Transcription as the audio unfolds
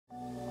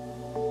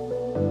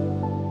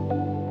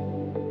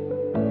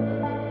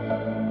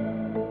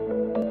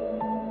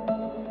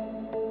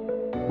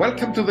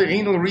Welcome to the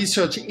Renal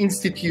Research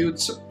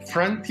Institute's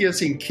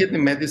Frontiers in Kidney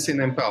Medicine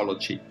and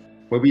Biology,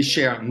 where we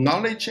share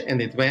knowledge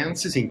and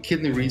advances in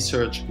kidney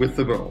research with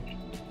the world.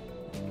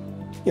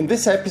 In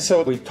this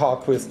episode, we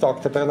talk with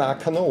Dr.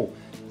 Bernard Canaud,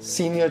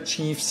 Senior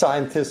Chief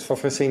Scientist for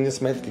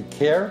Fresenius Medical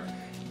Care,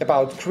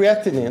 about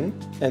creatinine,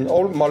 an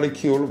old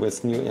molecule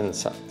with new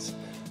insights.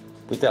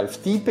 We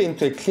delve deep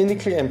into a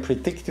clinical and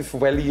predictive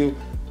value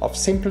of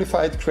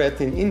simplified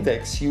creatinine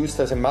index used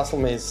as a muscle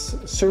mass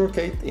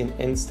surrogate in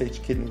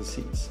end-stage kidney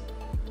disease.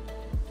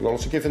 We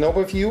also give an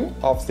overview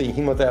of the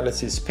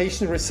hemodialysis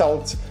patient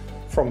results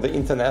from the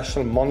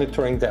International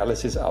Monitoring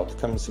Dialysis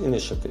Outcomes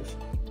Initiative.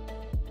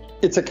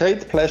 It's a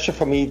great pleasure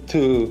for me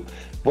to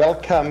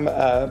welcome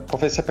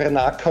Professor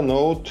Bernard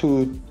Canaud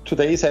to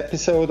today's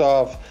episode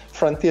of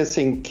Frontiers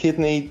in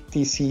Kidney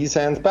Disease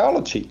and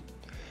Biology.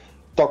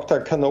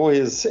 Dr. Canaud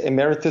is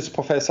Emeritus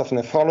Professor of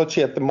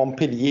Nephrology at the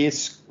Montpellier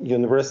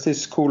University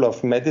School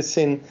of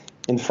Medicine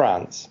in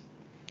France.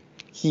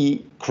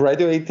 He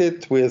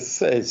graduated with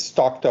his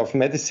Doctor of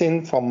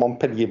Medicine from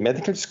Montpellier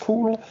Medical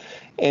School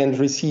and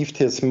received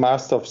his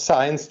Master of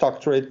Science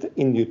doctorate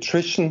in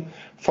Nutrition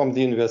from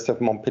the University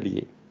of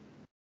Montpellier.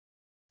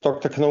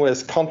 Dr. Canaud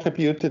has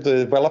contributed to the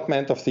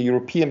development of the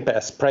European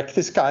best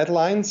practice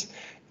guidelines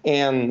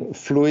and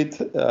fluid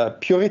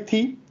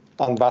purity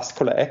on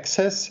vascular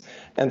access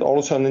and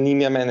also on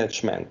anemia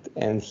management.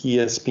 And he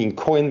has been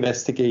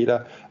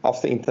co-investigator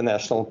of the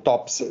international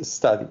DOPS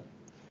study.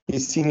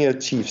 He's Senior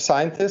Chief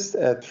Scientist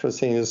at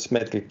Fresenius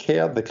Medical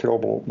Care, the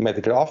Global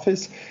Medical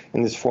Office,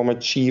 and is former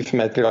Chief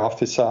Medical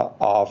Officer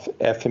of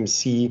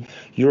FMC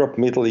Europe,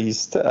 Middle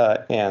East,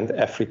 and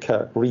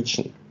Africa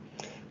region.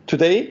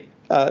 Today,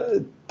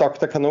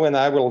 Dr. Canaud and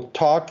I will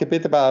talk a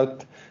bit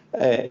about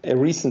a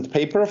recent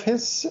paper of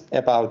his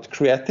about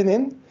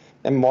creatinine,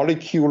 a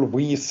molecule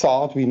we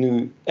thought we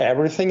knew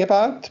everything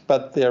about,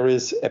 but there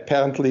is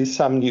apparently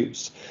some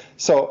news.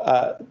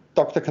 So,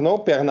 Dr. Canaud,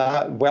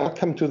 Bernard,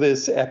 welcome to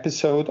this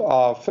episode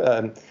of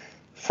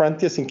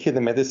Frontiers in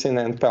Kidney Medicine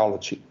and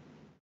Biology.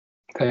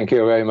 Thank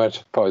you very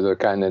much for the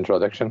kind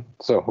introduction.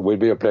 So it will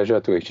be a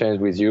pleasure to exchange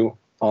with you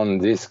on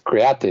this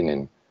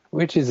creatinine,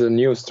 which is a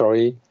new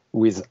story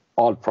with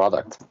all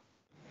products.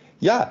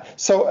 Yeah,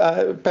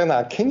 so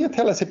Bernard, can you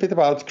tell us a bit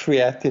about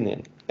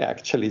creatinine?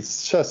 Actually,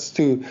 it's just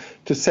to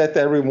set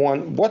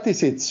everyone, what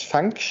is its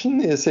function?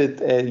 Is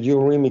it a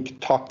uremic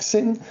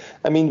toxin?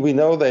 I mean, we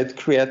know that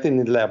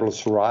creatinine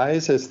levels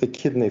rise as the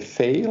kidney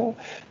fail,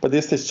 but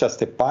is this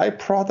just a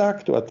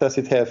byproduct, or does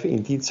it have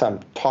indeed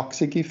some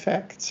toxic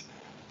effects?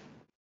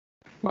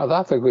 Well,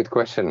 that's a good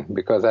question,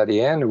 because at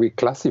the end, we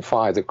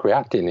classify the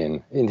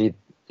creatinine in the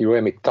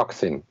uremic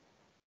toxin,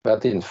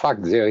 but in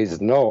fact, there is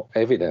no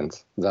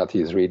evidence that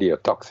is really a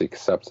toxic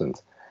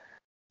substance.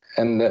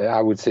 And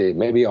I would say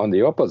maybe on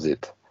the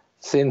opposite,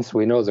 since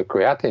we know the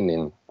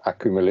creatinine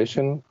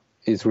accumulation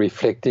is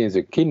reflecting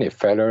the kidney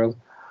failure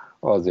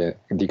or the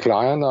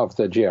decline of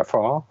the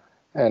GFR,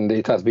 and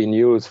it has been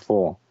used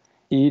for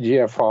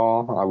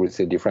eGFR, I would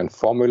say different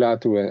formula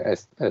to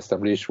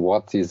establish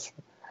what is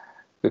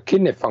the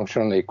kidney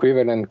function,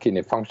 equivalent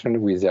kidney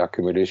function with the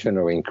accumulation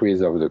or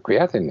increase of the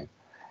creatinine.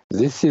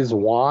 This is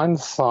one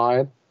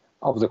side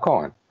of the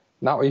coin.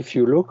 Now, if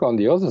you look on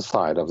the other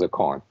side of the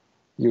coin,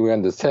 you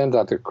understand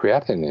that the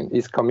creatinine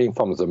is coming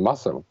from the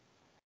muscle.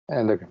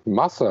 And the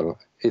muscle,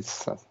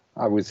 it's,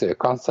 I would say, a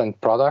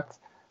constant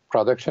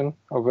production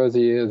over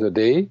the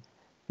day,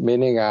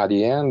 meaning at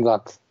the end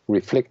that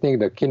reflecting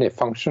the kidney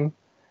function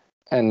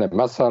and the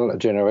muscle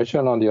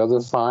generation on the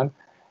other side,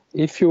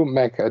 if you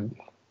make a,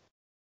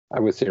 I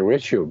would say,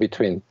 ratio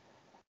between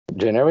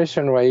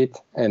generation rate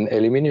and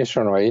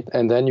elimination rate,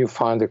 and then you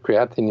find the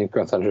creatinine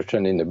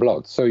concentration in the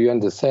blood. So you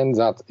understand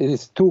that it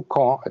is two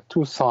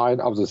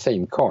sides of the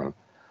same coin.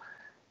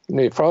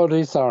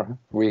 Nephrologists are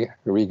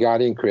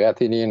regarding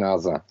creatinine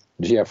as a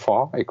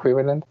GFR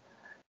equivalent,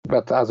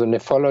 but as a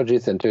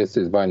nephrologist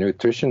interested by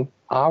nutrition,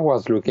 I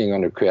was looking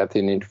on the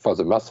creatinine for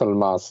the muscle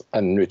mass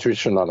and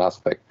nutritional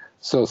aspect.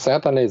 So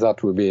certainly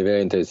that would be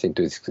very interesting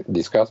to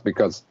discuss,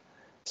 because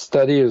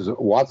studies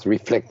was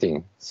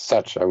reflecting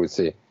such, I would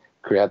say,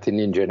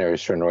 creatinine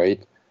generation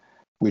rate,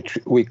 which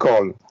we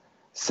call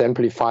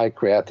simplified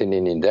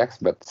creatinine index,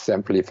 but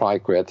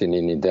simplified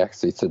creatinine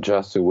index, it's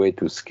just a way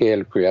to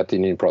scale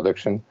creatinine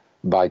production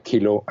by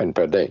kilo and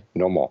per day,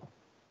 no more.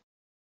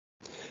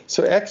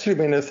 So actually,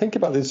 when I think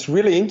about it, it's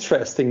really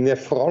interesting.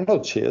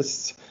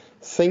 Nephrologists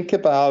think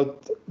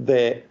about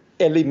the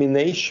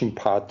elimination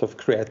part of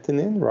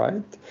creatinine,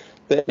 right?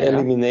 The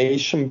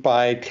elimination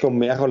by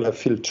glomerular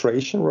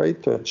filtration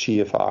rate, or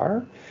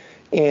GFR.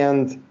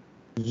 And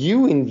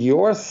you, in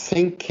your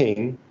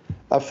thinking,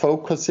 are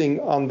focusing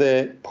on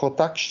the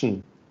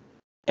production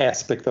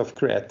aspect of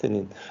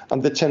creatinine,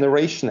 on the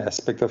generation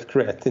aspect of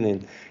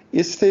creatinine.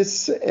 Is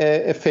this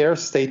a fair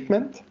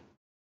statement?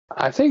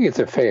 I think it's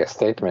a fair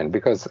statement,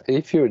 because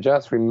if you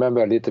just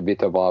remember a little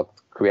bit about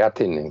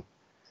creatinine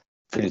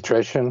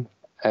filtration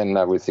and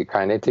I would say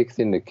kinetics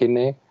in the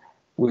kidney,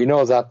 we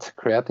know that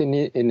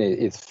creatinine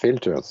is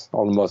filters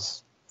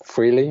almost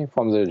freely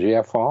from the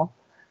GFR,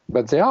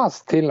 But there are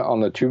still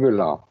on the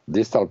tubular,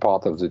 distal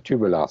part of the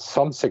tubular,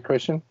 some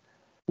secretion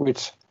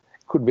which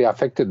could be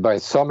affected by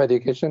some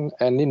medication.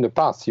 And in the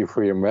past, if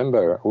we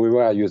remember, we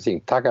were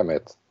using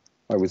Tagamet,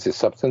 with the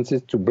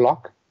substances to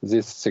block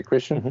this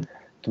secretion,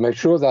 to make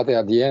sure that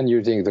at the end,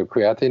 using the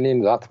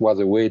creatinine, that was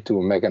a way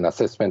to make an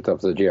assessment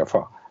of the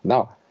GFR.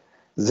 Now,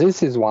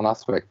 this is one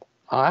aspect.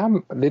 I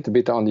am a little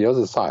bit on the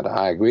other side.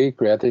 I agree,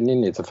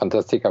 creatinine is a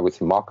fantastic, I would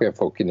say, marker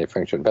for kidney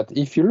function. But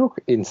if you look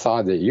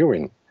inside the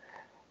urine,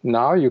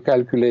 now you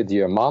calculate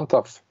the amount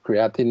of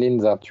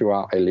creatinine that you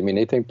are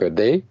eliminating per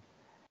day,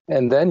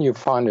 and then you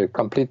find a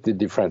completely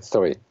different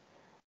story.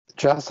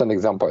 Just an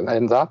example,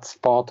 and that's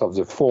part of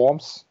the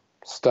FORMS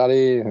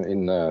study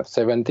in the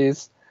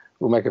 70s,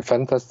 who make a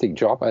fantastic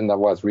job, and I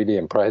was really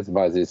impressed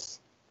by this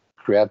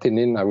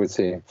creatinine, I would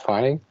say,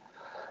 finding.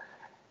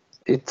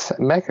 It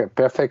makes a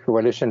perfect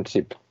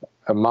relationship,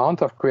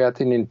 amount of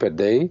creatinine per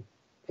day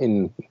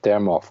in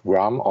terms of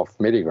gram of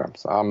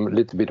milligrams. I'm a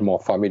little bit more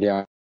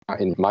familiar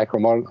in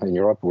micromole. In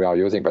Europe, we are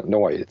using, but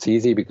no, it's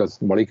easy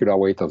because molecular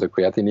weight of the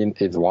creatinine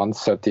is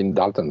 113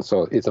 Dalton,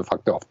 so it's a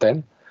factor of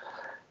 10.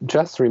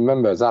 Just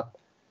remember that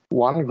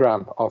 1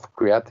 gram of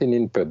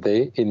creatinine per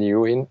day in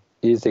urine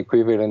is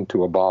equivalent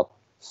to about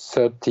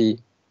 30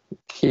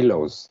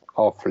 kilos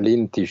of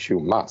lean tissue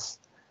mass.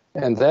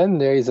 And then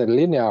there is a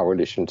linear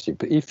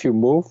relationship. If you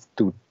move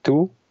to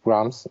 2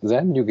 grams,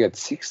 then you get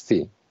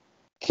 60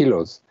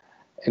 kilos.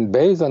 And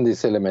based on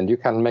this element, you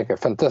can make a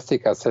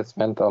fantastic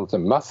assessment of the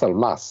muscle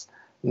mass.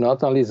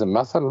 Not only the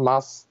muscle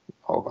mass,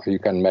 or you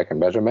can make a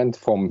measurement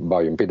from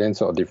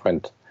bioimpedance or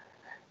different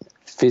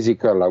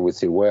physical, I would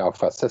say, way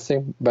of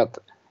assessing, but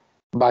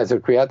by the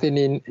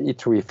creatinine,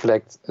 it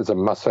reflects the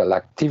muscle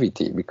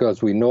activity,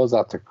 because we know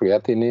that the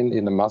creatinine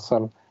in the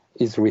muscle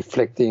is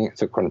reflecting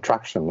the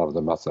contraction of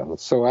the muscle.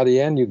 So at the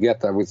end, you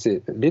get, I would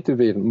say, a little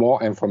bit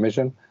more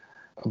information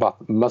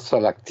about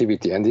muscle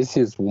activity. And this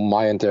is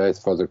my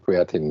interest for the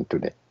creatinine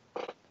today.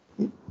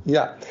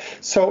 Yeah.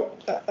 So,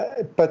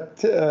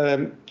 but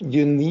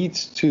you need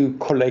to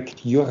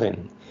collect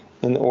urine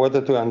in order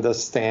to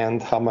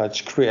understand how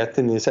much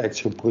creatinine is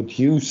actually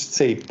produced,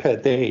 say, per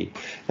day,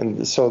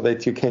 and so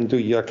that you can do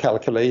your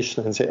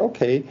calculation and say,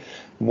 okay,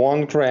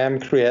 1 gram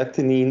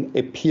creatinine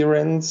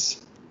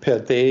appearance per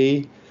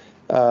day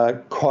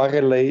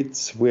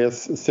correlates with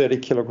 30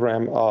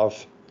 kilogram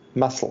of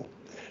muscle.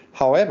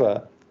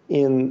 However,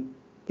 in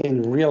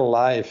real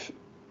life,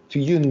 do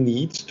you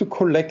need to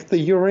collect the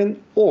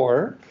urine,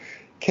 or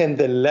can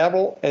the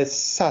level as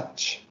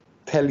such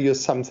tell you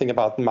something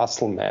about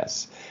muscle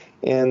mass?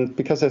 And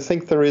because I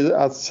think there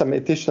are some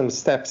additional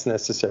steps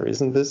necessary,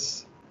 isn't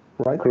this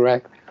right?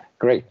 Correct.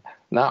 Great.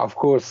 Now, of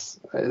course,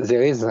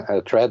 there is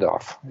a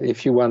trade-off.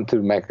 If you want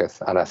to make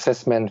an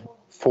assessment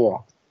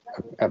for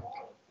a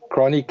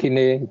chronic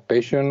kidney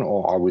patient,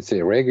 or I would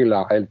say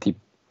regular healthy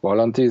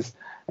volunteers,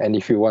 and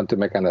if you want to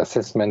make an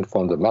assessment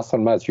from the muscle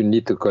mass, you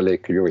need to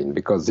collect urine,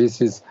 because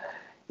this is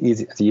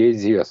the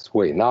easiest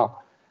way. Now,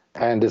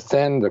 I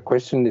understand the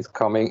question is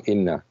coming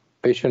in a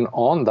patient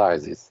on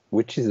dialysis,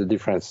 which is a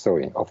different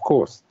story, of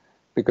course,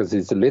 because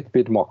it's a little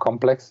bit more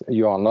complex.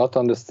 You are not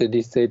on the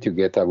steady state. You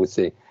get, I would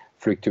say,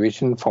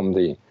 fluctuation from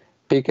the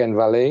peak and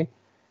valley.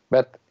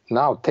 But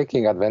now,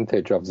 taking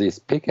advantage of this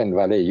peak and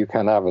valley, you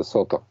can have a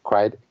sort of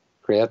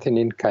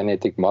creatinine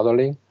kinetic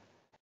modeling,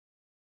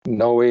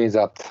 knowing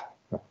that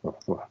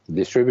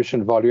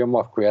distribution volume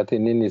of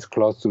creatinine is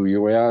close to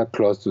urea,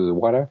 close to the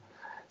water.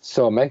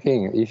 So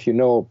making, if you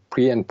know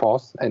pre and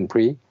post and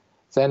pre,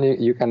 then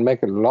you can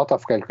make a lot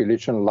of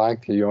calculation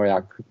like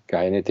urea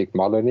kinetic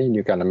modeling.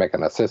 You can make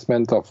an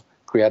assessment of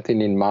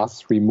creatinine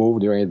mass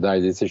removed during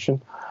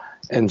dialysis,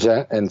 and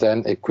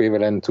then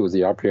equivalent to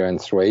the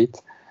appearance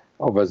rate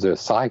over the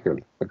cycle,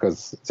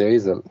 because there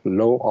is a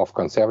law of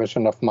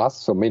conservation of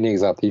mass. So meaning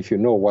that if you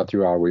know what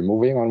you are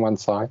removing on one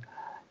side,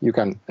 you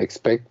can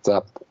expect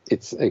that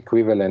it's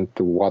equivalent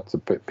to what the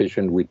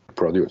patient will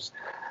produce.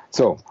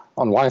 So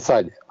on one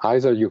side,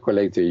 either you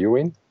collect the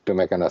urine to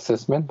make an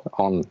assessment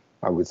on,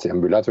 I would say,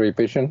 ambulatory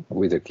patient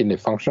with a kidney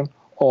function,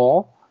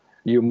 or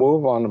you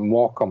move on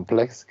more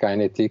complex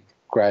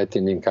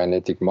creatinine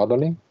kinetic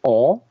modeling,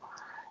 or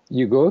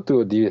you go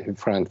to a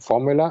different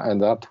formula,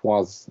 and that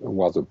was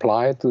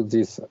applied to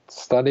this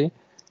study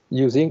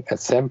using a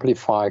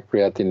simplified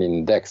creatinine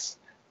index,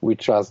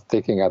 which was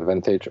taking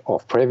advantage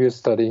of previous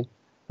study,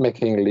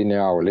 making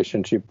linear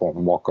relationship or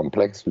more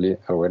complex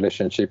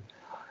relationship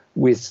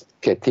with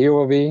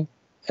KTOV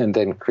and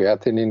then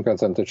creatinine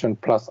concentration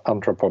plus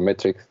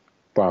anthropometric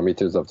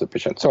parameters of the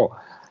patient. So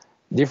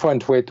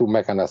different way to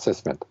make an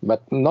assessment,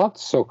 but not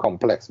so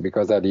complex,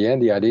 because at the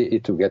end, the idea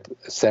is to get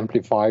a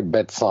simplified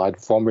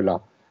bedside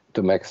formula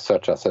to make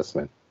such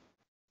assessment.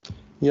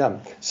 Yeah.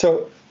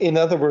 So in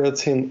other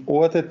words, in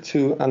order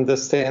to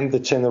understand the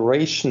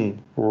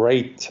generation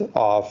rate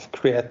of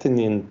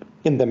creatinine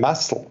in the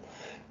muscle,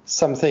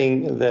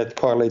 something that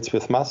correlates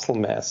with muscle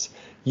mass,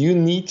 you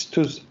need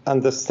to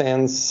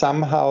understand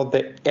somehow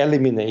the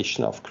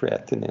elimination of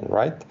creatinine,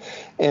 right?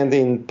 And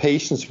in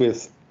patients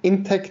with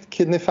intact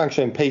kidney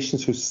function, in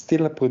patients who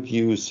still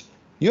produce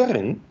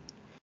urine,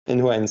 and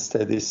who are in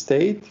steady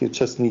state. You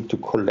just need to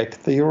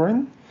collect the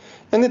urine.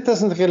 And it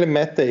doesn't really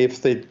matter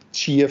if the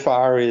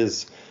GFR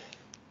is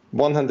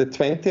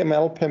 120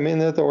 ml per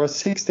minute or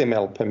 60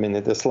 ml per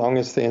minute, as long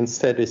as they're in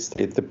steady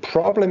state. The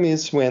problem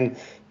is when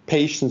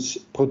patients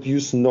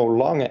produce no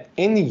longer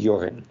any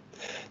urine.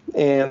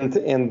 And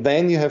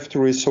then you have to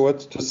resort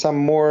to some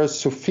more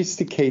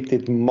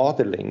sophisticated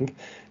modeling.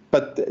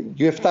 But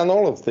you have done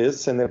all of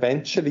this, and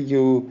eventually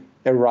you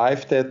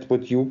arrived at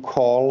what you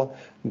call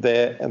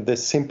the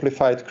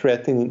simplified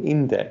creatinine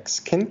index.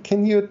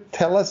 Can you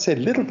tell us a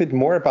little bit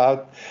more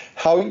about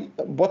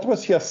what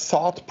was your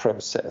thought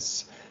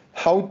process?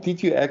 How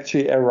did you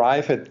actually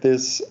arrive at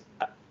this,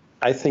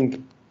 I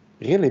think,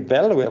 really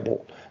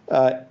valuable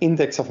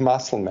index of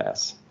muscle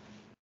mass?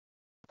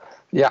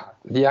 Yeah,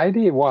 the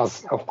idea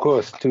was, of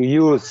course, to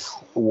use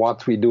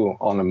what we do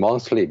on a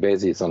monthly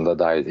basis on the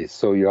dialysis.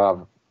 So you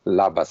have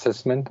lab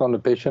assessment on the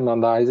patient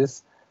on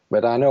dialysis,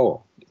 but I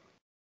know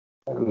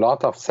a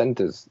lot of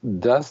centers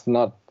does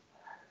not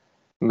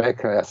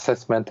make an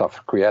assessment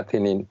of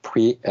creatinine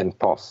pre and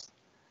post.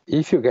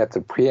 If you get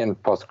a pre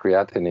and post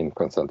creatinine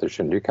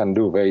concentration, you can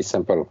do very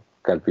simple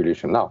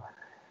calculation. Now,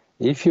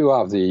 if you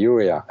have the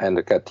urea and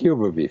the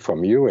category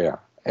from urea,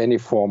 any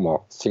form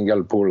of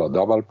single pool or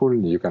double pool,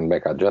 you can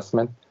make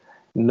adjustment.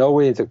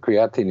 Knowing the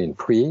creatinine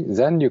pre,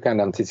 then you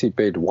can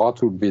anticipate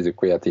what would be the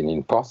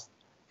creatinine post.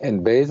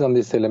 And based on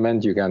this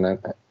element, you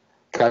can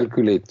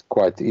calculate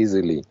quite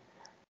easily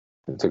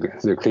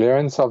the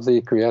clearance of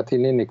the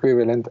creatinine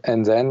equivalent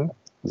and then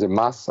the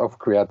mass of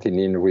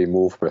creatinine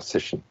removed per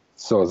session.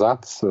 So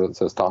that's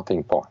the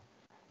starting point.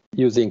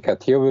 Using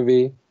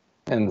category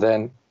and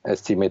then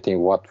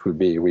estimating what will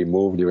be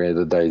removed during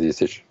the dialysis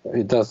session.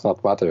 It does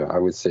not matter, I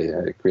would say,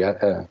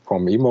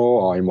 from IMO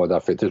or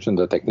hemodiafiltration,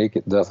 the technique,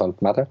 it doesn't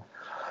matter.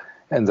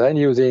 And then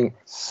using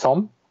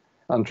some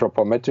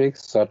anthropometrics,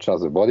 such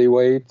as the body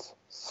weight,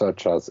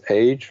 such as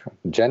age,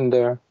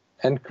 gender,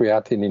 and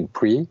creatinine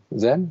pre,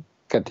 then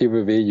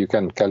category you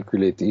can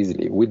calculate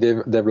easily. We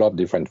developed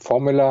different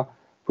formula,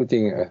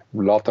 putting a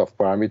lot of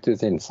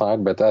parameters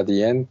inside, but at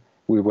the end,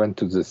 we went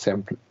to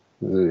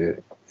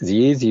the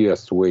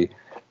easiest way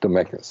to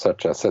make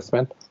such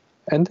assessment,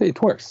 and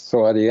it works.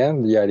 So at the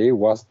end, the idea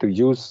was to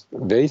use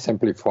very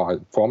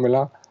simplified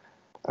formula,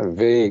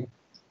 very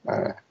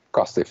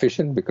cost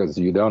efficient, because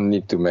you don't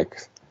need to make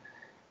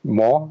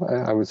more,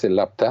 I would say,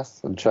 lab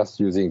tests, just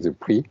using the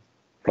pre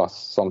plus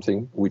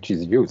something which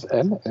is used.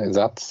 And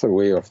that's a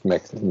way of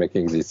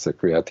making this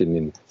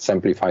creatinine,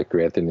 simplified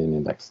creatinine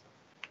index.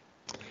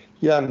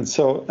 Yeah,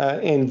 so,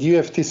 and you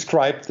have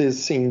described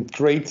this in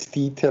great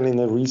detail in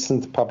a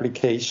recent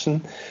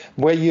publication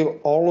where you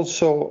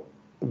also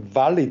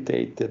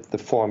validated the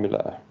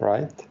formula,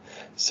 right?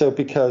 So,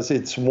 because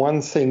it's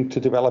one thing to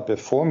develop a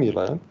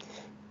formula,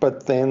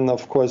 but then,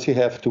 of course, you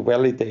have to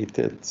validate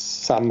it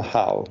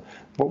somehow.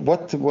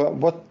 What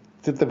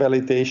did the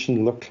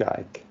validation look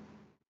like?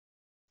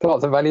 Well,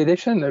 the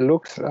validation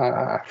looks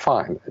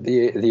fine.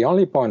 The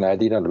only point I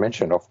didn't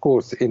mention, of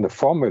course, in the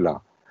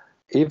formula,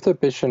 if the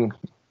patient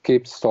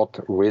keeps sort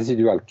of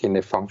residual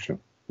kidney function,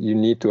 you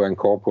need to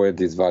incorporate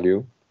this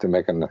value to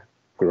make a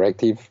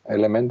corrective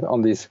element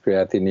on this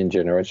creatinine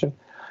generation.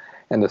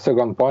 And the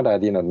second point I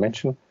did not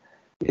mention,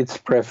 it's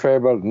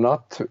preferable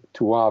not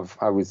to have,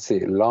 I would say,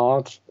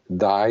 large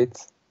diet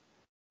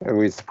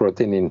with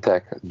protein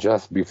intake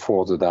just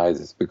before the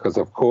dialysis, because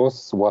of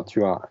course what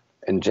you are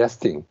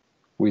ingesting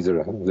with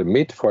the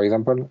meat, for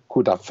example,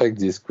 could affect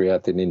this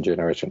creatinine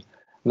generation.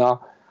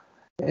 Now,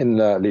 in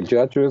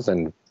literatures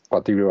and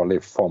particularly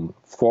from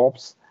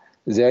Forbes,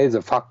 there is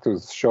a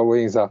factors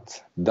showing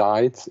that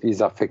diet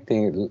is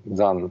affecting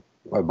than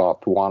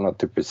about 1 or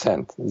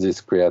 2%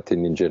 this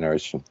creatinine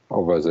generation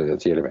over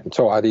the element.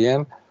 So at the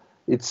end,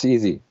 it's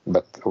easy,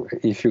 but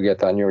if you get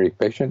anuric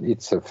patient,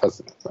 it's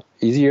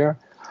easier.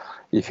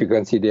 If you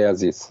consider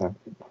this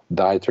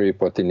dietary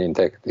protein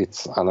intake,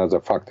 it's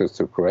another factor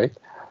to correct.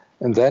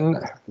 And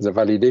then the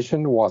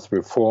validation was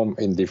performed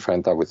in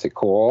different, I would say,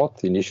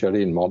 cohorts,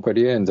 initially in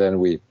Montpellier, and then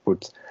we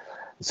put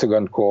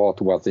second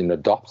cohort was in the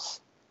DOPS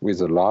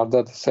with a large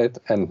data set,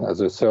 and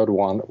the third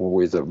one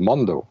with a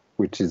Mondo,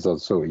 which is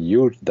also a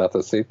huge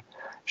data set,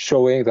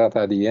 showing that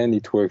at the end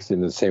it works in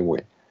the same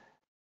way.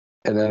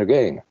 And then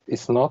again,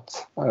 it's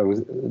not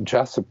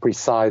just a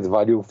precise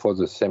value for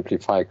the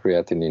simplified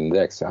creatinine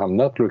index. I'm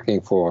not looking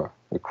for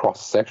a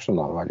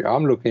cross-sectional value.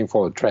 I'm looking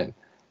for a trend,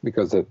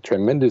 because the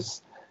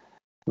tremendous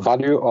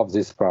value of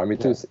these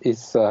parameters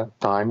is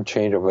time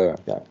change over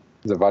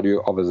the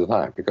value over the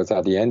time, because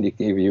at the end it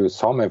gives you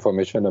some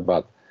information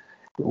about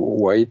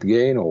weight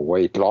gain or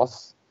weight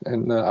loss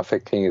and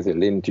affecting the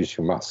lean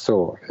tissue mass.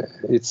 So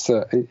it's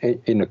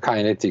in a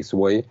kinetics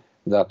way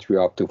that we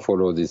have to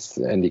follow this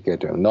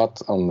indicator,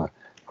 not on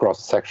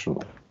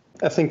cross-sectional.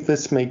 I think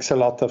this makes a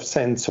lot of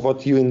sense.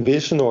 What you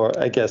envision, or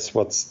I guess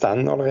what's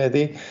done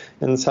already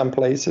in some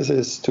places,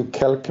 is to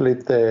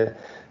calculate the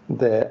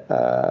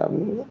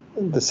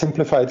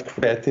simplified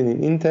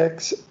creatinine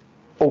index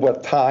over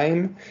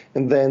time,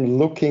 and then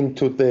look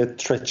into the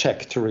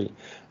trajectory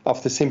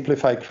of the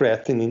simplified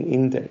creatinine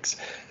index.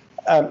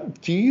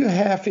 Do you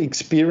have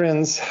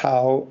experience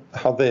how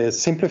the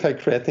simplified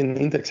creatinine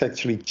index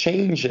actually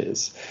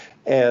changes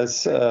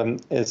as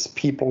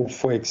people,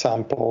 for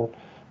example,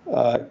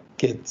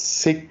 get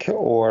sick,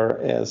 or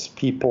as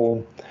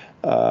people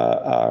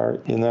are,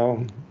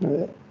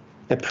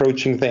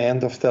 approaching the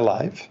end of their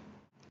life?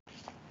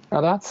 Now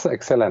that's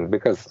excellent,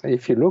 because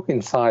if you look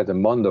inside the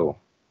Mondo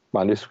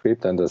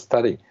manuscript and the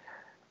study,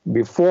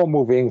 before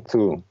moving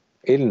to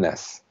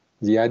illness,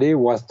 the idea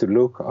was to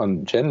look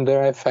on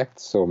gender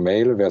effects, so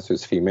male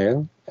versus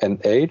female, and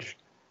age,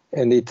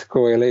 and it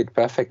correlates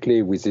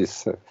perfectly with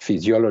this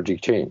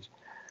physiologic change.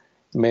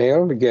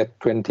 Male get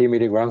 20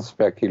 milligrams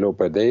per kilo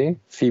per day,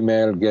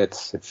 female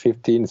gets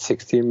 15,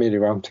 16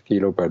 milligrams per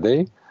kilo per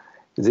day.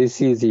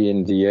 This is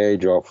in the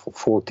age of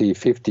 40,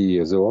 50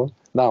 years old.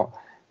 Now,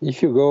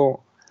 if you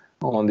go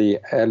on the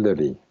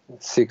elderly,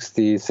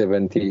 60,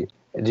 70,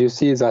 you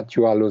see that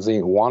you are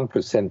losing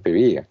 1% per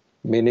year,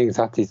 meaning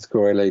that it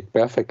correlates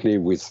perfectly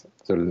with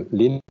the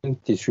lean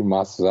tissue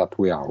mass that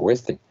we are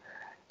wasting.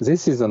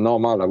 This is a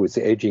normal, I would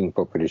say, aging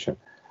population.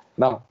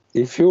 Now,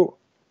 if you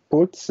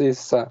put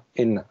this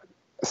in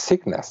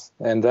sickness,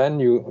 and then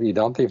you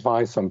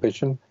identify some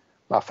patient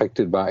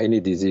affected by any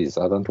disease,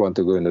 I don't want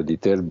to go into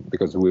detail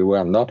because we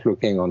were not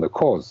looking on the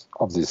cause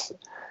of this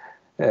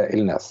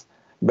illness,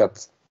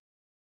 but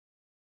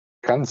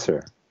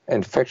cancer,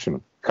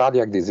 infection,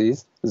 cardiac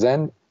disease,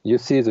 then you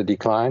see the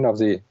decline of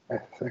the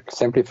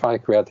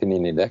simplified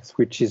creatinine index,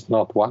 which is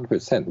not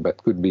 1%,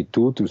 but could be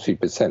 2 to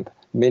 3%,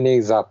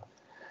 meaning that,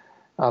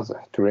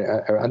 to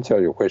answer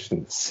your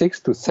question, 6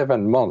 to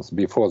 7 months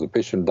before the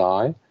patient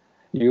dies,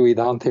 you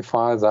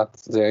identify that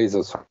there is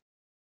a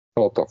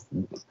sort of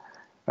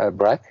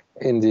break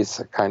in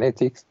this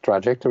kinetic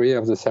trajectory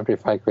of the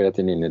simplified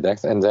creatinine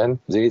index, and then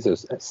there is a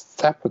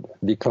step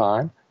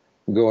decline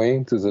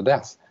going to the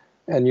death.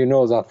 And you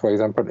know that, for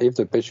example, if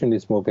the patient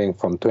is moving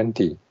from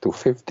 20 to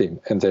 15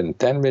 and then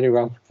 10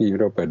 milligrams per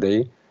kilo per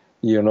day,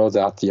 you know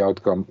that the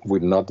outcome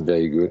would not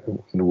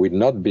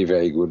be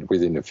very good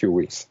within a few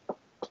weeks.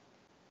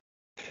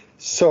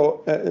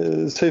 So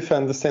if I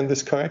understand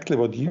this correctly,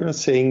 what you're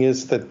saying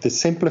is that the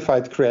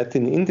simplified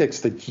creatinine index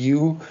that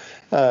you,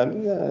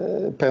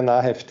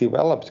 Bernard, have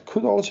developed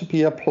could also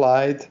be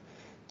applied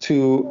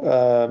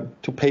to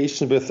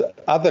patients with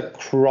other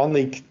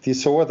chronic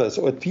disorders,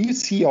 or do you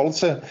see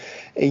also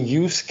a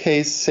use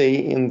case, say,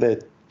 in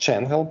the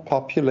general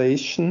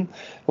population,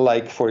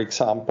 like, for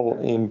example,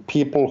 in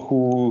people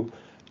who,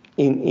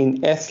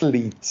 in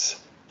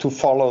athletes, to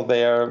follow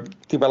their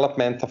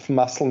development of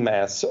muscle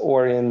mass,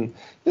 or in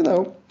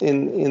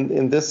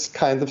this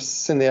kind of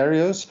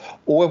scenarios,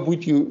 or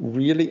would you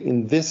really,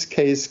 in this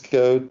case,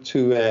 go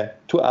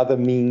to other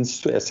means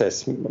to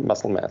assess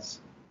muscle mass?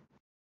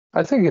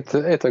 I think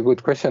it's a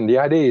good question. The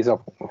idea is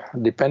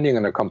depending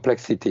on the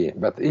complexity,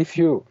 but if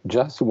you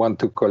just want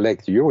to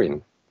collect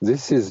urine,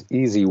 this is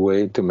easy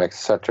way to make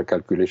such a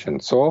calculation.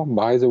 So,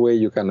 by the way,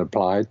 you can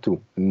apply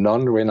to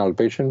non-renal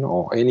patient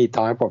or any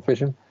type of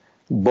patient.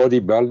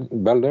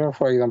 Bodybuilder,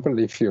 for example,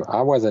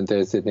 I was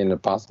interested in the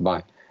past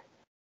by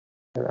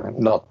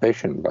not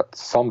patient, but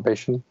some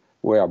patient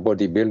were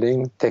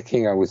bodybuilding,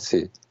 taking, I would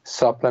say,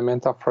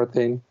 supplement of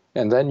protein,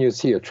 and then you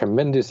see a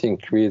tremendous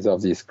increase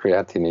of this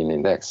creatinine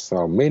index,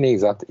 so meaning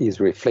that is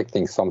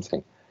reflecting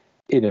something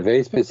in a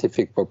very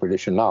specific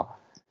population. Now,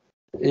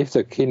 if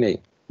the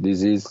kidney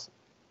disease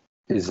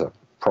is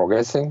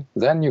progressing,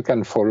 then you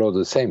can follow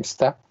the same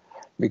step,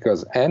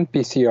 because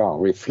NPCR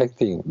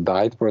reflecting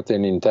diet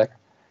protein intake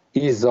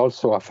is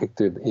also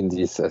affected in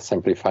this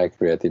simplified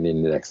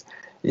creatinine index.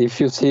 If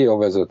you see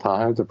over the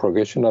time the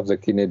progression of the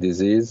kidney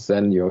disease,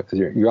 then you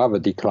have a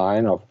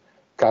decline of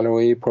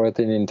calorie,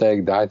 protein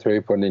intake,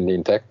 dietary protein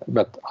intake,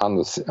 but on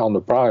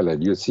the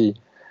parallel, you see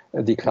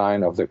a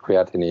decline of the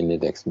creatinine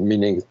index,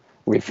 meaning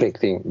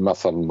reflecting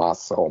muscle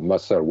mass or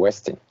muscle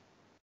wasting.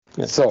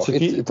 Yeah. So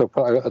it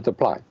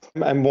applies.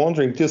 I'm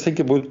wondering, do you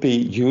think it would be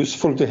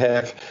useful to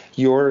have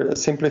your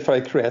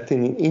simplified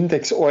creatinine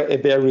index or a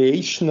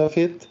variation of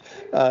it,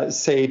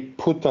 say,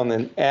 put on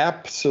an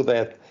app so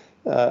that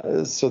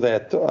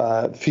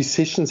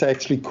physicians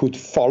actually could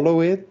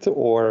follow it,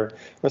 or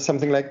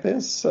something like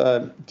this?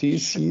 Do you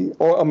see,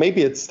 or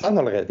maybe it's done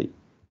already?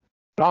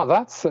 No,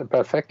 that's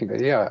perfect.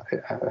 Yeah,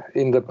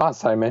 in the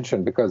past I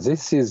mentioned, because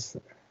this is,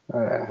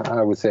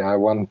 I would say, I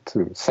want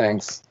to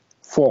thank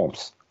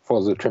Forbes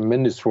for the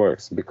tremendous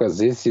works, because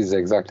this is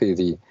exactly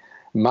the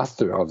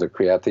master of the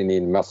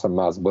creatinine muscle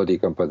mass body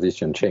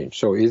composition change.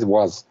 So it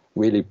was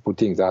really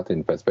putting that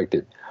in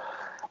perspective.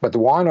 But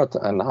why not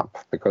an app?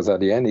 Because at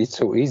the end, it's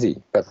so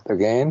easy. But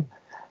again,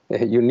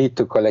 you need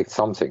to collect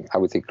something. I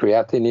would say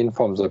creatinine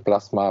from the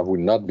plasma would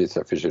not be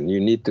sufficient. You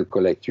need to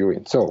collect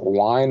urine. So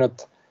why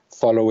not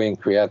following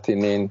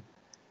creatinine,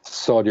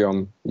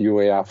 sodium,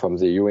 urea from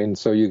the urine?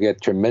 So you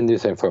get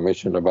tremendous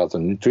information about the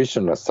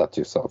nutritional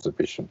status of the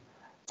patient,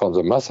 from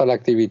the muscle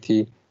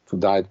activity to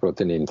diet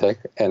protein intake,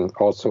 and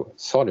also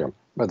sodium.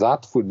 But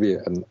that would be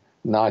a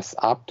nice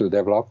app to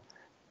develop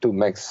to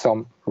make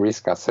some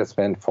risk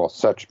assessment for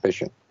such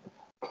patient.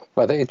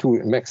 But it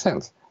will make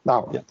sense.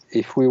 Now,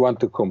 if we want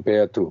to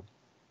compare to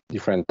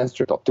different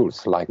instruments or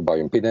tools like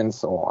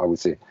bioimpedance, or I would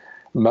say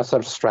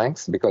muscle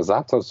strength, because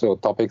that's also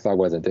topics I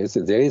was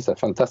interested. There is a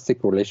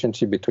fantastic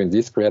relationship between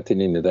this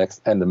creatinine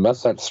index and the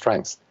muscle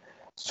strength.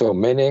 So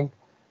meaning,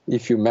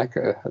 if you make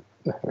a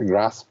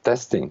grasp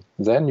testing,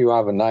 then you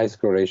have a nice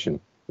correlation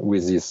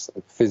with this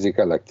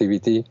physical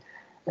activity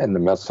and the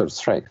muscle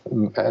strength.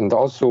 And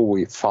also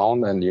we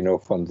found, and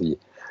from the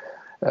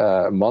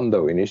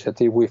Mondo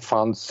initiative, we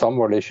found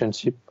some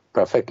relationship,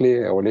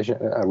 perfectly, I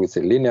would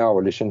say linear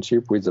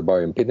relationship with the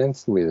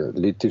bioimpedance, with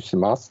lead tissue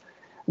mass,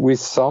 with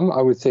some,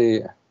 I would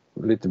say, a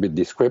little bit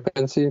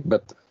discrepancy,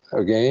 but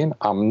again,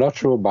 I'm not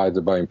sure by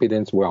the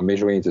bioimpedance we are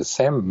measuring the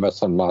same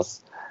muscle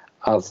mass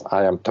as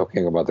I am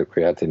talking about the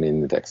creatinine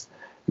index,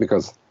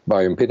 because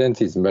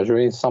bioimpedance is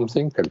measuring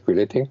something,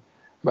 calculating,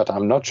 but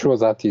I'm not sure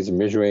that is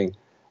measuring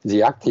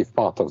the active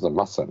part of the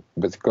muscle,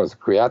 because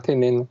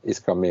creatinine is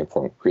coming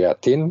from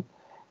creatine,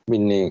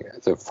 meaning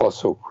the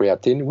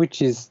phosphocreatine,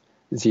 which is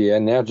the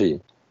energy,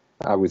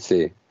 I would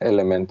say,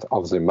 element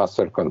of the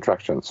muscle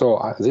contraction.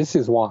 So this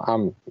is why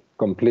I'm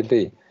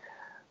completely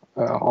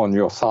on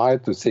your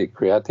side to say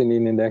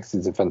creatinine index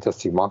is a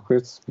fantastic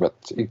marker, but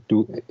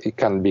it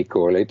can be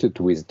correlated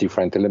with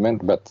different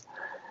elements, but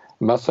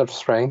muscle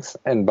strength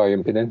and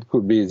bioimpedance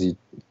could be the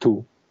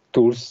two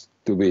tools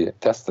to be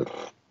tested.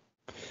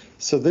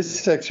 So this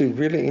is actually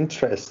really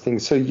interesting.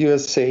 So you are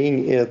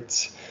saying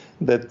that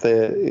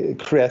the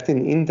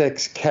creatinine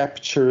index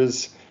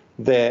captures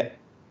the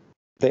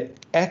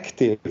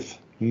active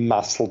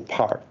muscle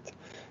part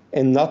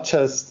and not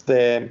just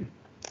the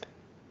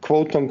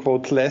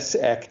quote-unquote less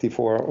active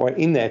or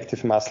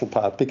inactive muscle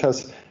part,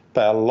 because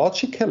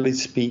biologically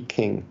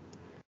speaking,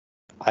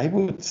 I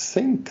would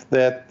think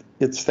that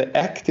it's the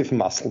active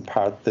muscle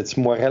part that's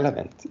more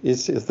relevant.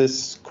 Is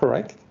this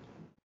correct?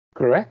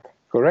 Correct.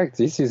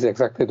 This is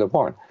exactly the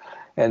point.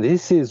 And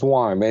this is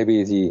why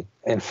maybe the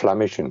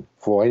inflammation,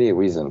 for any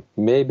reason,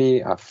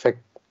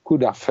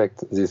 could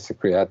affect this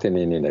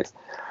creatinine index.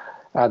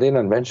 I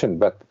didn't mention,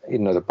 but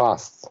in the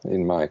past,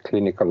 in my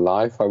clinical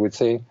life, I would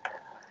say,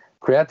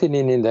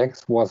 creatinine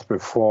index was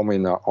performed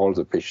in all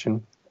the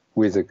patients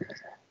with a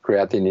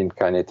creatinine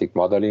kinetic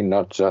modeling,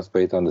 not just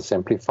based on the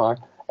simplifier,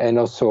 and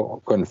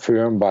also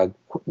confirmed by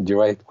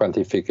direct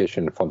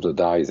quantification from the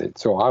diazide.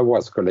 So I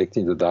was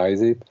collecting the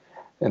diazide,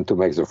 and to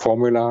make the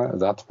formula,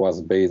 that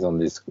was based on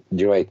this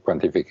direct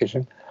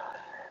quantification.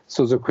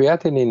 So the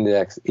creatinine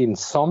index in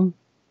some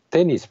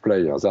tennis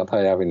players that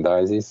I have in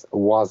dialysis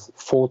was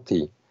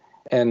 40,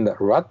 and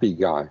rugby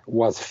guy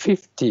was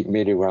 50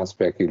 milligrams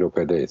per kilo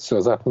per day.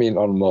 So that means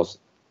almost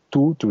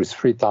 2 to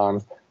 3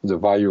 times the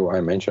value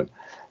I mentioned.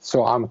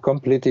 So I'm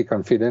completely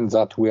confident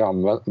that we are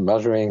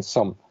measuring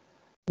some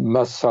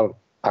muscle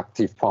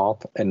active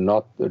part and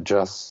not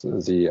just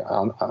the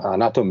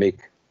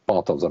anatomic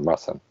part of the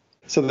muscle.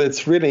 So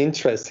that's really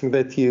interesting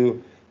that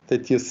you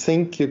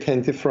think you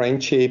can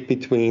differentiate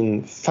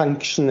between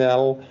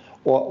functional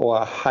or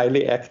a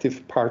highly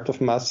active part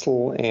of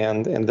muscle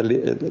and the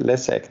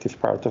less active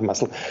part of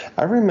muscle.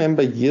 I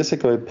remember years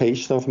ago a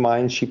patient of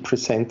mine, she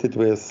presented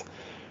with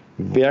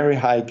very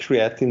high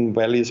creatinine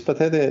values, but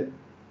had a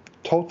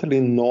totally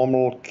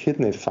normal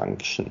kidney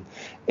function.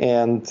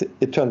 And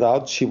it turned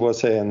out she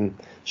was an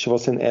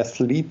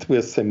athlete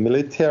with the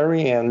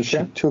military, and she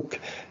took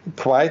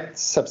quite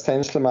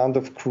substantial amount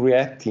of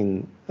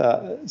creatine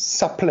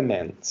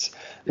supplements.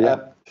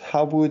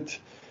 How would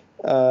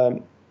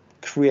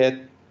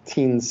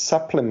creatine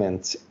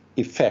supplements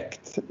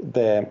affect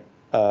the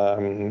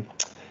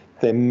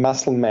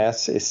muscle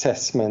mass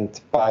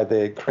assessment by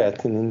the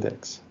creatinine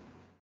index?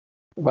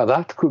 Well,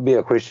 that could be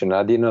a question.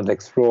 I did not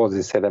explore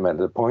this element.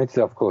 The point is,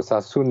 of course,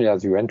 as soon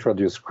as you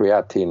introduce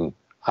creatine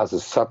as a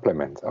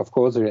supplement, of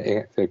course,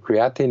 the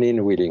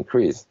creatinine will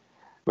increase.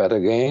 But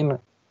again,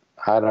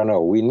 I don't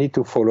know. We need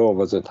to follow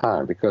over the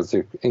time, because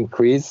the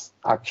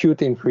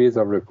acute increase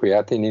of the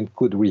creatinine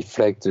could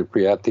reflect the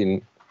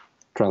creatine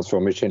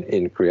transformation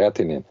in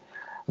creatinine.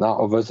 Now,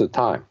 over the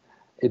time,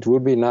 it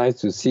would be nice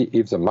to see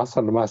if the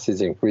muscle mass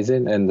is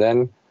increasing, and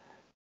then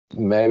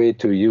maybe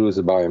to use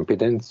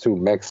bioimpedance to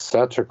make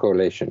such a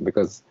correlation,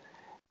 because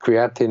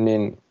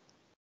creatinine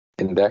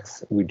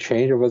index will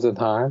change over the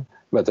time,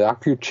 but the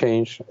acute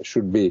change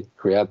should be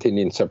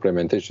creatinine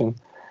supplementation,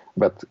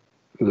 but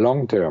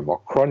long-term or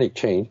chronic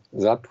change,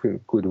 that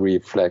could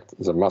reflect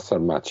the muscle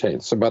mass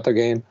change. So, but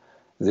again,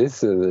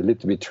 this is a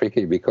little bit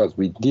tricky because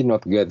we did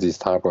not get this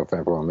type of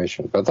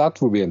information, but that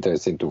would be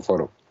interesting to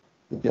follow.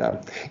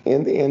 Yeah,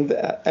 and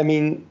I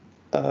mean,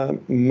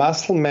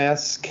 muscle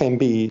mass can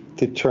be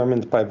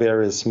determined by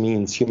various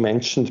means. You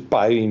mentioned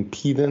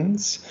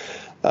bioimpedance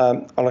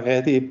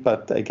already,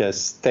 but I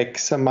guess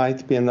DEXA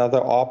might be another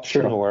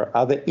option, or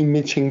other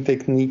imaging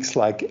techniques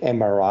like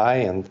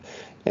MRI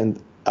and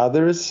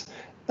others.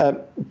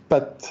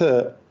 But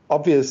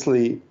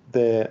obviously,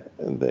 the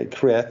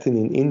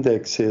creatinine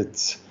index,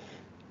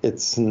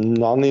 it's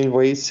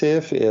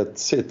non-invasive.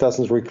 It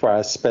doesn't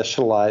require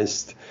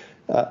specialized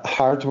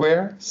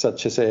hardware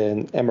such as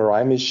an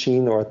MRI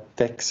machine or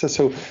DEXA.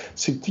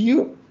 So do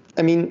you?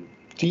 I mean,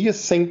 do you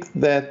think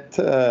that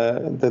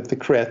that the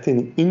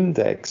creatinine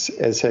index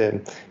as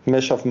a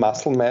measure of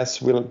muscle mass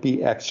will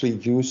be actually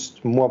used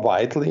more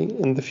widely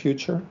in the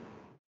future?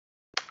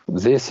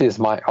 This is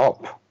my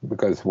hope,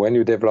 because when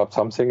you develop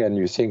something and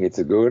you think it's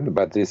good,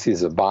 but this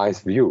is a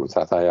biased view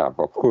that I have.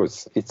 Of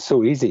course, it's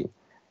so easy,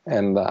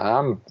 and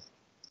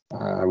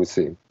I would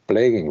say,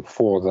 plaguing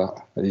for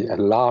the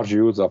large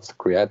use of the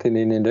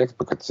creatinine index,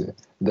 because it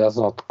does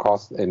not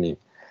cost any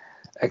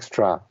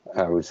extra,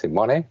 I would say,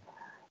 money,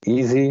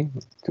 easy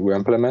to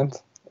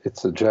implement.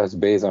 It's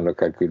just based on a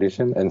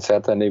calculation, and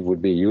certainly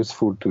would be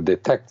useful to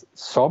detect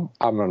some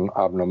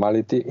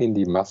abnormality in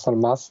the muscle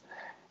mass.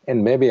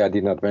 And maybe I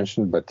did not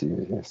mention, but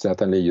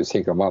certainly you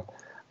think about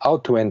how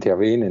to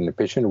intervene in the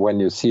patient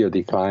when you see a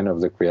decline of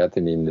the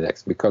creatinine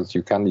index, because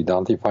you can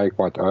identify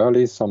quite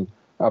early some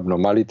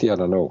abnormality, I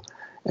don't know.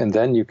 And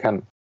then you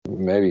can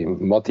maybe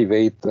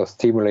motivate or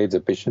stimulate the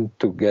patient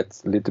to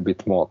get a little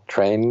bit more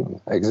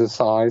trained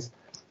exercise,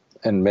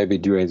 and maybe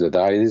during the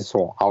dialysis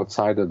or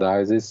outside the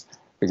dialysis,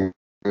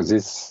 because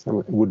this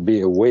would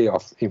be a way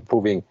of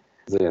improving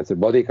the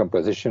body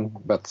composition,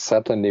 but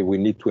certainly we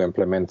need to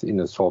implement in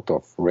a sort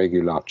of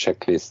regular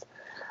checklist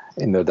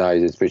in the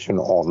dialysis patient,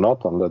 or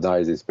not on the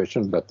dialysis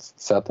patient, but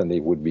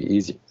certainly would be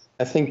easy.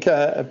 I think,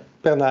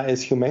 Bernard,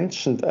 as you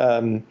mentioned,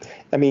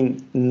 I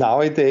mean,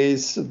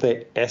 nowadays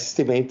the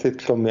estimated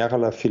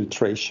glomerular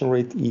filtration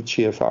rate,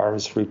 eGFR,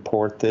 is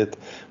reported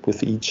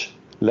with each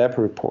lab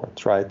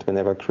report, right,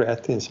 whenever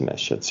creatinine is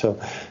measured.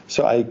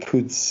 So I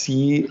could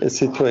see a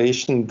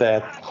situation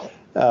that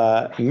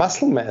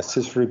muscle mass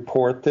is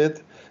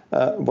reported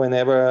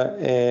whenever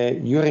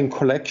urine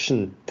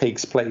collection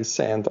takes place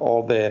and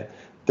all the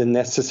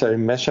necessary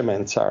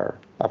measurements are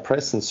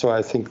present. So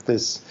I think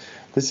this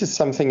is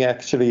something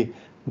actually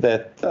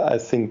that I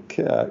think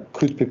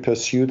could be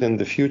pursued in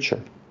the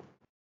future.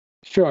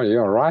 Sure,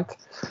 you're right.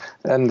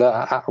 And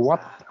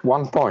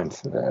one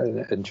point,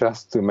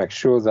 just to make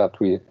sure that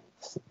we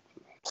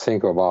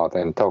think about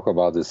and talk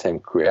about the same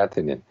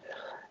creatinine.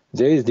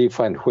 There is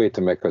different way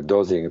to make a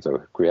dosing of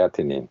the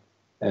creatinine.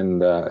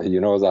 And you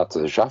know that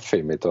the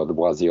Jaffe method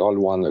was the old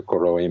one, the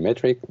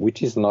colorimetric,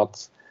 which is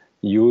not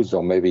used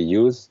or maybe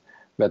used,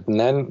 but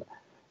then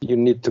you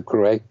need to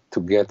correct to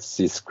get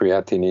this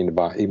creatinine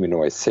by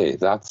immunoassay.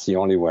 That's the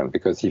only one,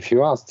 because if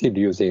you are still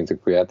using the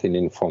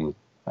creatinine from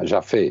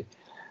Jaffe,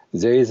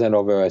 there is an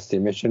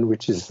overestimation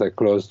which is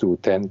close to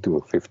 10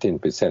 to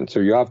 15%. So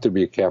you have to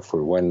be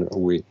careful when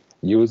we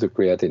use the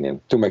creatinine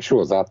to make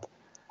sure that,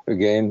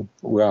 again,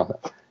 we are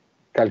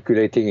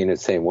calculating in the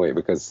same way,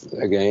 because,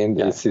 again,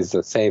 this is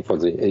the same for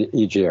the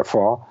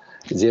eGFR.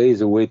 There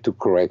is a way to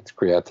correct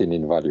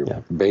creatinine value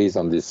based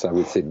on this, I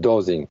would say,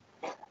 dosing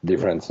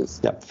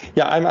differences.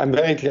 Yeah, I'm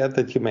very glad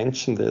that you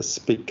mentioned this,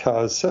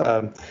 because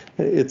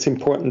it's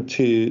important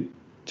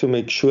to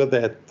make sure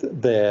that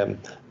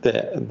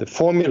the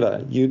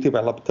formula you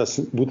developed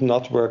would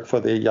not work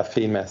for the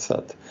Jaffe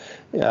method.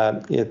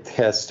 It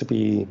has to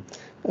be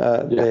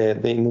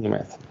the immune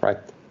method, right?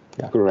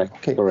 Yeah. Correct.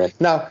 Okay. Correct.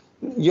 Now,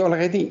 you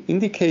already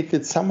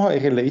indicated somehow a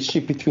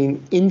relationship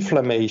between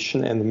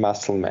inflammation and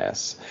muscle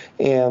mass,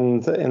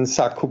 and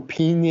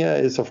sarcopenia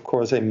is, of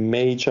course, a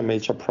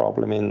major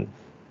problem in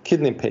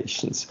kidney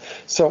patients.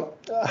 So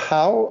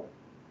how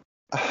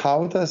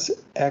does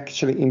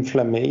actually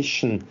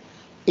inflammation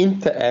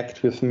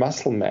interact with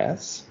muscle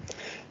mass?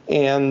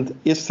 And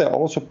is there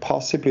also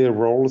possibly a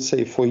role,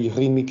 say, for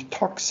uremic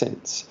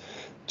toxins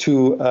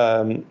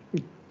to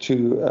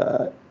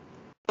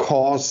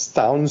cause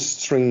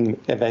downstream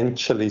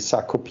eventually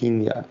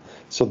sarcopenia,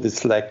 so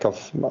this lack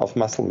of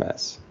muscle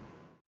mass?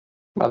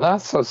 Well,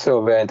 that's also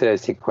a very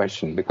interesting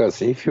question,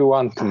 because if you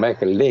want to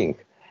make a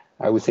link,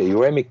 I would say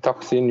uremic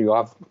toxin, you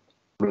have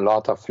a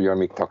lot of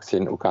uremic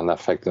toxin who can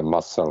affect the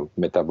muscle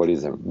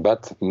metabolism.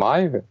 But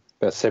my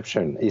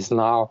perception is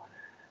now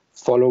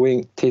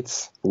following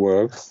Titz's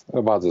works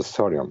about the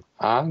sodium.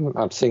 And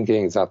I'm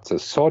thinking that the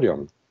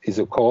sodium is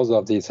the cause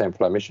of this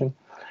inflammation.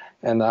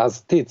 And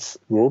as Titz's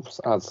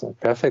groups has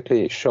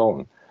perfectly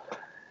shown,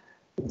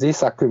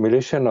 this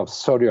accumulation of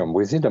sodium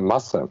within the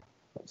muscle,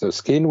 the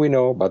skin we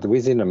know, but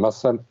within the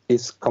muscle,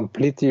 is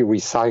completely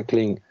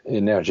recycling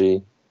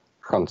energy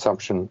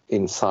consumption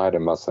inside the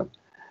muscle.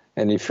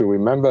 And if you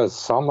remember,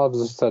 some of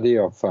the study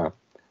of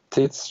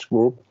Titz's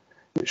group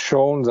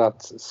shown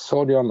that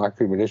sodium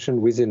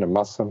accumulation within the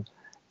muscle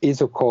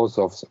is a cause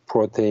of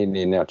protein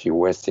energy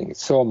wasting.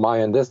 So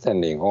my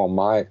understanding or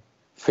my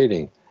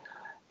feeling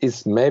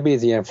is maybe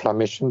the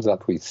inflammation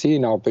that we see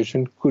in our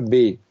patient could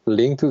be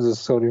linked to the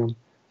sodium,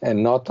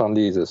 and not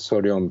only the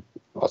sodium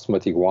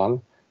osmotic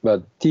one,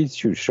 but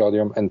tissue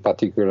sodium, and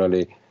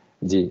particularly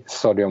the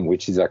sodium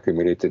which is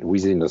accumulated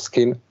within the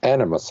skin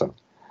and the muscle.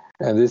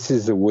 And this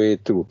is a way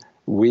to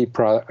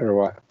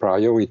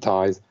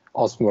prioritize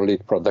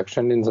osmolyte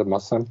production in the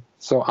muscle.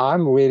 So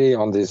I'm really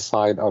on this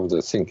side of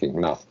the thinking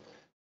now.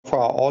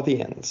 our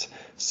audience.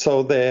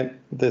 So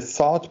the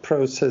thought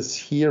process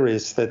here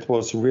is that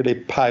was really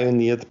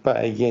pioneered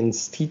by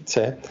Jens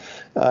Tietze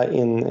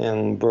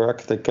in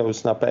work that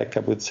goes now back,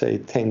 I would say,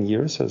 10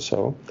 years or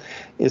so,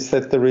 is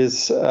that there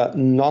is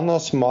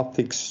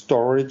non-osmotic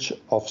storage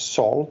of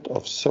salt,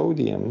 of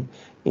sodium,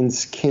 in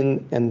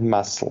skin and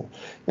muscle,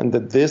 and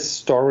that this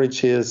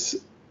storage is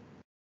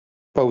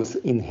both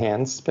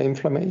enhanced by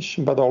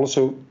inflammation, but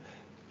also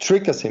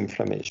triggers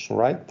inflammation,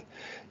 right?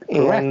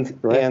 Correct.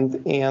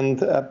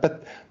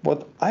 But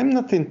what I'm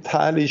not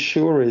entirely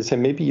sure is,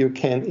 and maybe you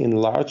can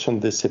enlarge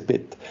on this a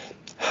bit,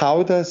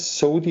 how does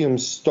sodium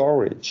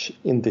storage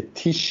in the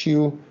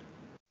tissue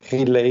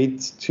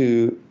relate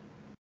to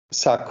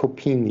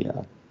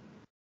sarcopenia?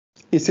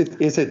 Is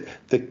it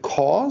the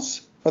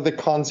cause or the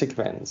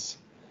consequence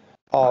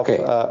of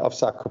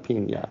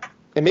sarcopenia?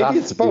 And maybe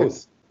it's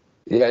both.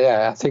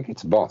 Yeah, I think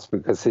it's both,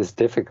 because it's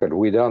difficult.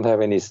 We don't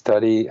have any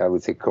study, I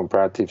would say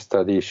comparative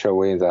study,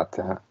 showing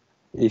that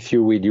if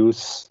you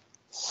reduce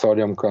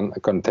sodium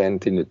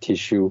content in the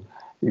tissue,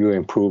 you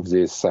improve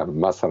this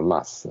muscle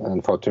mass,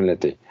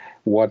 unfortunately.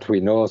 What we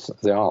know is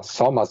there are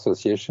some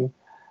association,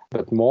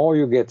 but more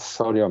you get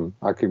sodium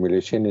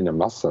accumulation in the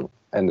muscle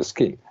and the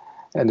skin.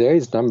 And there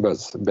is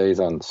numbers based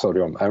on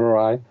sodium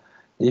MRI.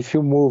 If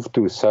you move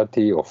to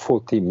 30 or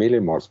 40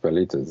 millimoles per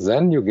liter,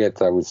 then you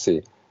get, I would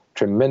say,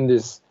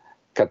 tremendous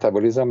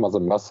catabolism of the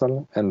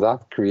muscle, and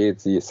that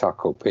creates the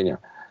sarcopenia.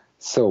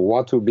 So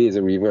what would be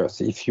the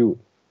reverse? If you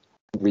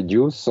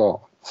reduce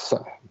or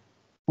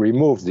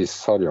remove this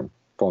sodium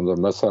from the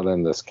muscle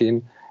and the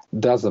skin,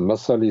 does the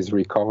muscle is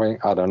recovering?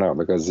 I don't know,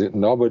 because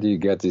nobody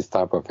gets this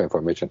type of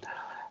information.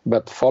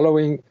 But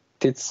following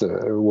its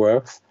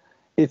works,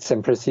 it's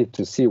impressive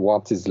to see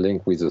what is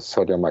linked with the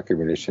sodium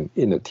accumulation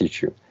in the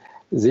tissue.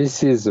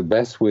 This is the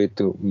best way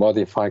to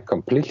modify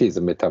completely the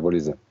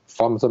metabolism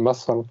from the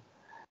muscle,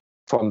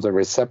 from the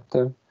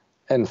receptor,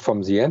 and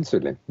from the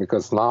insulin,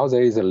 because now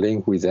there is a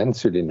link with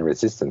insulin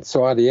resistance.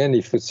 So at the end,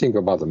 if you think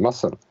about the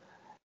muscle,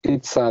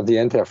 it's the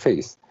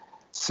interface.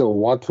 So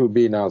what will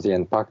be now the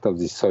impact of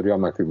the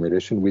sodium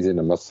accumulation within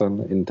the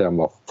muscle in terms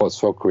of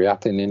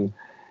phosphocreatinine,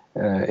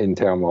 in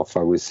terms of,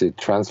 I would say,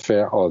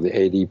 transfer or the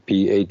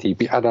ADP,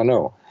 ATP, I don't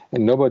know,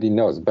 and nobody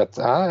knows, but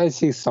I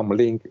see some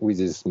link with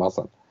this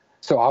muscle.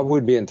 So I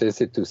would be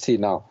interested to see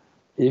now,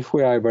 if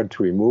we are able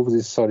to remove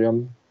this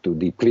sodium, to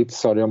deplete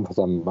sodium from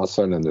the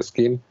muscle and the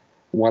skin,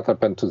 what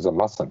happened to the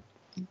muscle?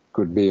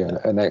 Could be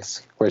a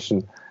next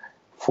question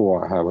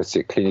for, I would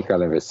say,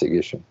 clinical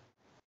investigation.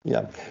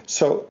 Yeah.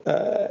 So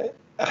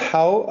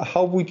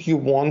how would you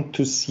want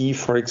to see,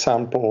 for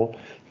example,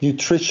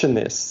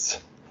 nutritionists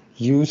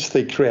use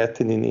the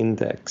creatinine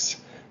index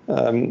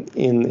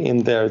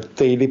in their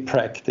daily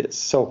practice?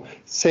 So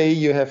say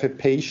you have a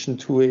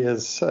patient who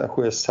has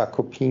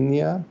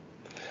sarcopenia.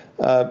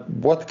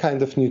 What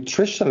kind of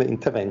nutritional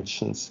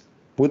interventions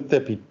would there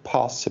be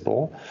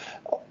possible?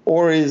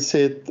 Or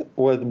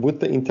would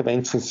the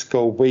interventions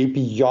go way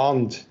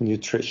beyond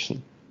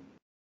nutrition?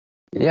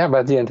 Yeah,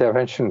 but the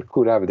intervention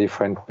could have a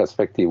different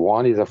perspective.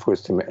 One is, of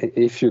course,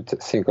 if you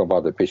think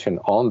about the patient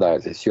on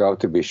dialysis, you have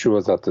to be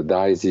sure that the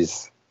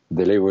dialysis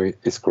delivery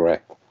is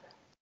correct,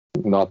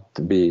 not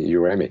be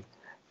uremic.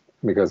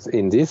 Because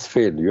in this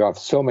field, you have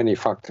so many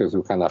factors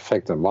who can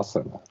affect the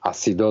muscle.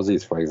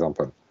 Acidosis, for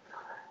example,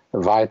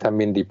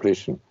 vitamin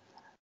depletion,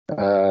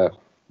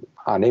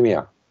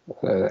 anemia,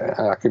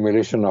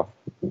 accumulation of,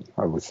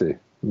 I would say,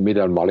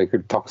 middle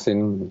molecule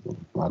toxin,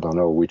 I don't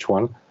know which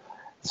one.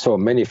 So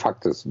many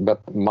factors.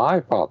 But my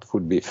part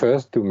would be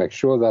first to make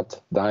sure that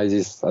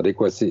dialysis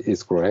adequacy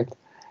is correct.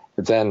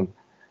 Then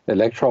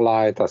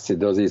electrolyte,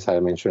 acidosis, I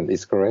mentioned,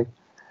 is correct.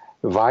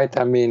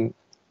 Vitamin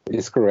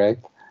is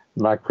correct.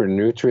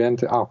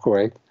 Micronutrients are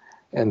correct.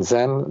 And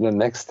then the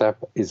next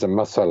step is a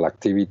muscle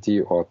activity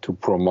or to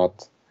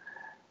promote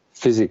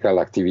physical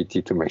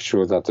activity to make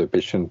sure that the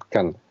patient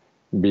can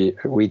be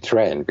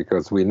retrained,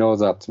 because we know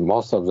that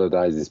most of the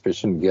dialysis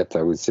patients get,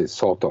 I would say,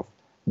 sort of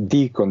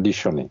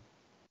deconditioning.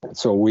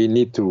 So we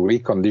need to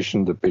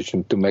recondition the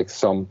patient to make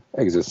some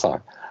exercise.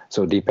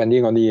 So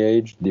depending on the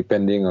age,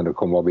 depending on the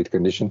comorbid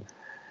condition,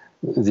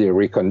 the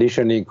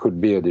reconditioning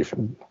could be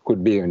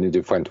in a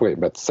different way.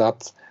 But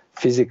that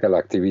physical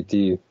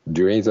activity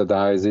during the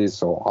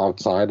dialysis or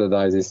outside the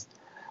dialysis,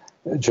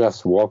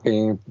 just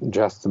walking,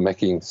 just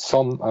making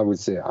some, I would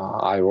say,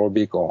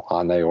 aerobic or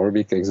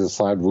anaerobic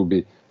exercise would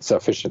be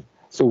sufficient.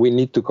 So we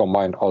need to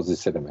combine all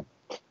these elements.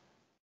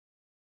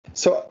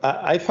 So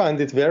I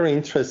find it very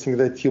interesting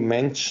that you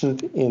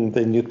mentioned in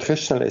the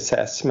nutritional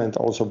assessment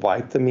also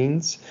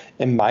vitamins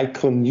and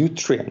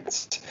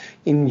micronutrients.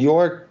 In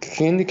your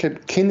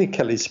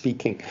clinically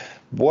speaking,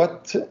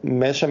 what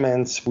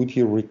measurements would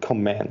you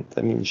recommend?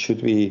 I mean,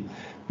 should we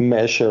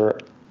measure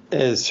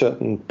a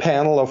certain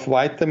panel of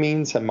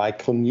vitamins and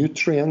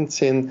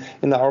micronutrients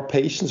in our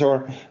patients, or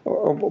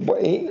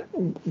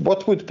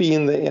what would be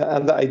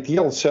under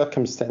ideal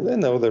circumstance? I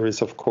know there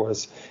is, of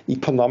course,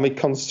 economic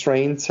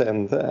constraints,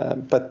 and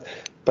but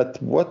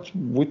what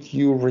would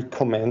you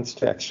recommend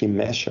to actually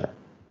measure?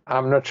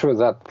 I'm not sure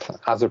that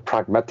as a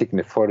pragmatic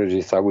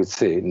nephrologist, I would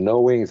say,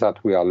 knowing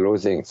that we are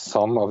losing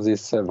some of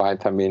these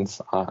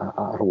vitamins,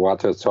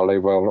 water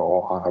soluble,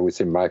 or I would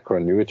say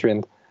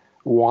micronutrient,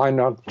 why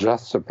not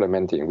just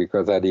supplementing?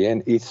 Because at the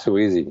end, it's so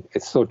easy.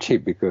 It's so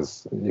cheap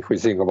because if we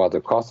think about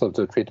the cost of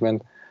the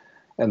treatment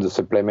and the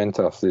supplement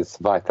of this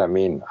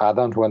vitamin, I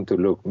don't want to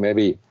look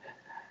maybe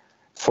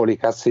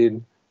folic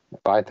acid,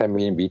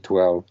 vitamin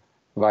B12,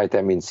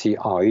 vitamin C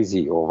are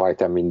easy, or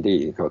vitamin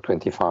D, or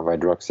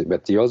 25-hydroxy,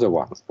 but the other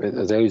ones,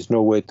 there is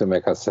no way to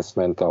make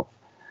assessment of,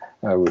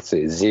 I would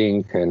say,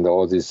 zinc and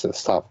all this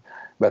stuff.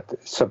 But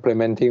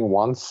supplementing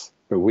once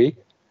a week,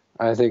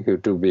 I think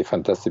it would be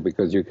fantastic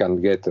because you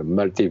can get a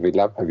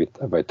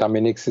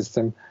multivitaminic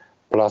system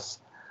plus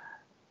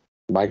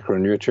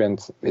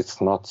micronutrients. It's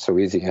not so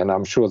easy, and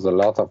I'm sure a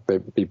lot of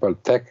people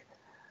take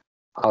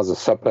as a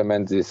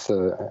supplement this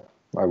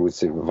I would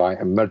say,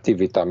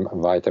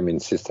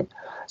 multivitamin system.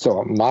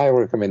 So my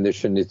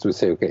recommendation is to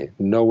say, okay,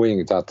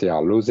 knowing that they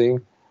are losing,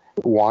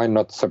 why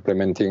not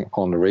supplementing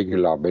on a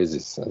regular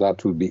basis?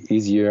 That would be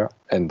easier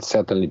and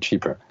certainly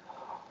cheaper.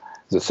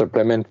 The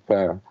supplement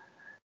the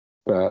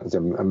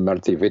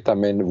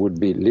multivitamin would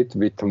be a little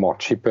bit more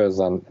cheaper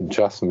than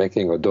just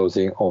making a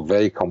dosing of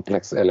very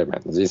complex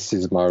elements. This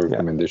is my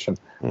recommendation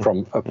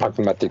from a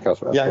pragmatic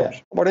approach. Yeah.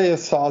 What are your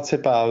thoughts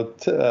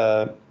about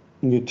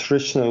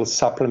nutritional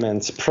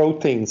supplements,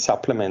 protein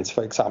supplements,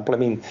 for example? I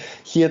mean,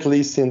 here at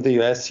least in the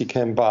US, you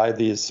can buy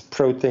these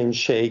protein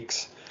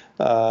shakes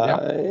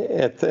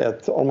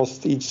at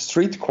almost each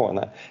street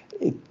corner.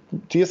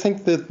 Do you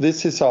think that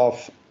this is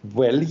of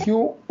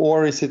value,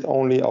 or is it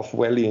only of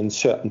value in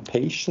certain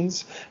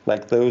patients,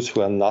 like those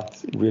who are not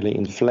really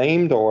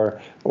inflamed,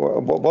 or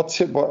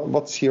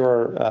what's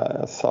your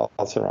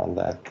thoughts around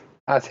that?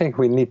 I think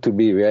we need to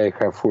be very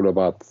careful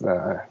about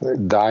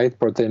diet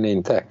protein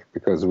intake,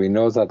 because we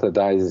know that the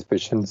dialysis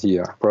patients,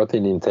 the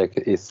protein intake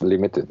is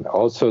limited.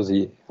 Also,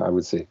 I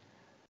would say,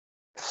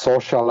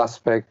 social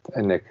aspect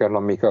and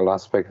economical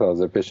aspect of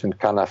the patient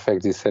can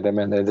affect this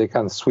element, and they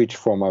can switch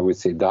from, I would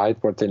say, diet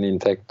protein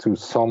intake to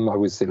some, I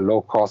would say,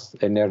 low-cost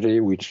energy,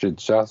 which is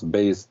just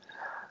based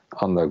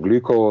on the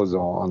glucose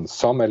or on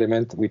some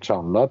elements which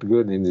are not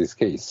good in this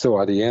case.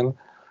 So at the end,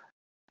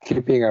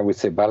 keeping, I would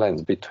say,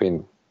 balance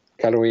between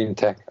calorie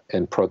intake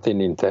and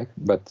protein intake,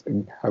 but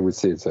I would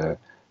say the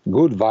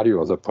good value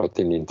of the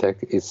protein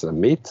intake is a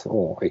meat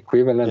or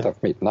equivalent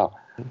of meat. Now,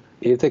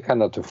 if they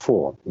cannot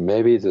afford,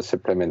 maybe the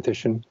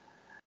supplementation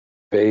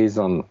based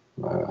on,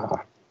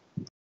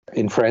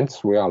 in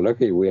France, we are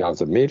lucky, we have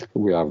the milk,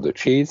 we have the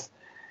cheese,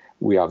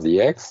 we have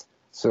the eggs.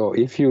 So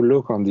if you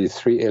look on these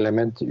three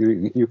elements,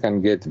 you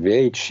can get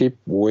very cheap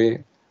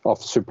way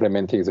of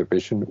supplementing the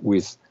patient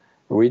with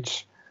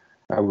rich,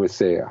 I would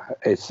say,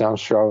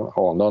 essential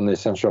or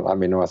non-essential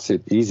amino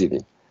acid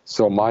easily.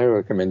 So my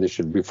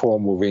recommendation before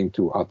moving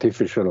to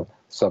artificial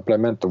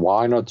supplement,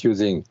 why not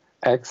using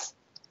eggs,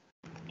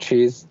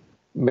 cheese,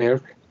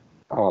 milk,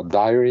 or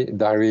dairy,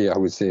 I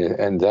would say,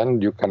 and then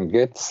you can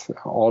get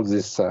all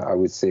this, I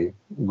would say,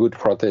 good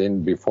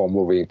protein before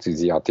moving to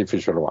the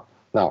artificial one.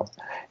 Now,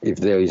 if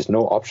there is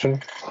no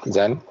option,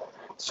 then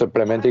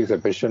supplementing the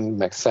patient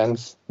makes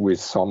sense with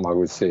some, I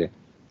would say,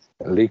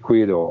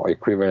 liquid or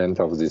equivalent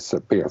of these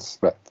pills.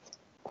 But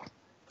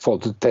for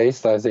the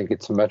taste, I think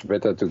it's much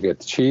better to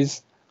get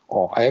cheese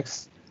or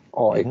eggs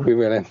or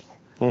equivalent,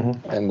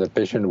 and the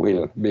patient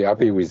will be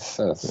happy with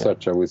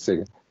such, I would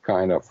say,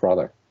 kind of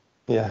product.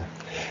 Yeah.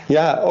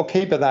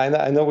 Okay, but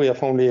I know we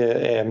have only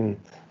a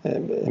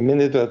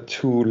minute or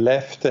two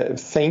left.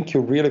 Thank you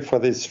really for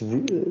this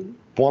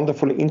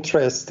wonderful,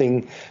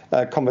 interesting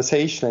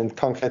conversation, and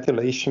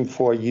congratulations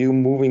for you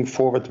moving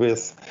forward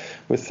with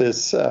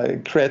this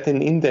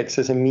creatinine index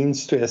as a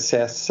means to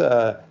assess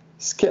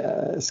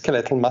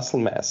skeletal muscle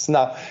mass.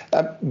 Now,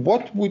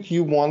 what would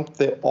you want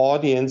the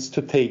audience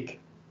to take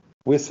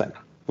with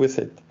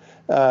it?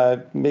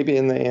 Maybe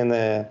in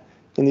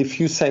a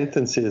few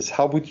sentences,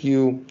 how would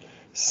you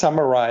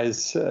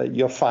summarize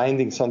your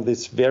findings on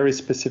this very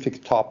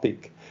specific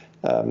topic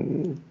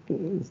towards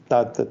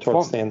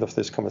the end of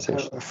this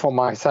conversation? From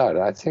my side,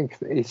 I think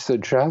it's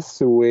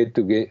just a way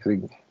to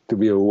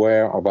be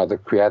aware about the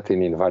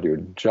creatinine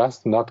value,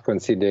 just not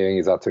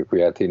considering that the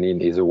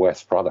creatinine is a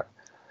waste product.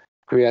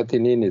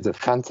 Creatinine is a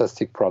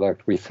fantastic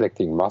product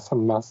reflecting muscle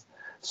mass,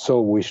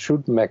 so we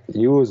should make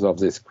use of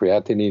this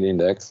creatinine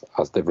index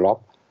as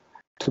developed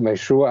to make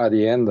sure at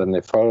the end the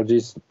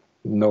nephrologists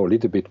know a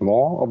little bit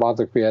more about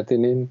the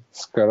creatinine,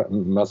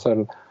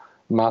 muscle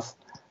mass,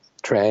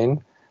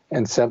 train,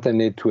 and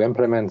certainly to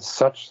implement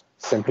such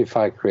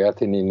simplified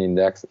creatinine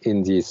index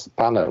in this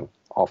panel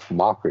of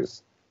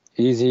markers.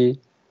 Easy,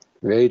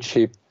 very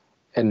cheap,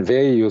 and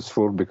very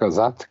useful, because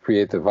that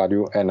creates a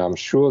value, and I'm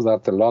sure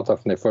that a lot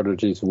of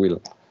nephrologists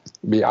will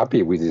be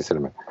happy with this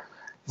element.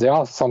 There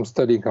are some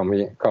studies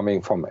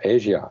coming from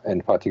Asia,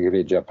 and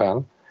particularly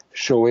Japan,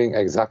 showing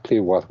exactly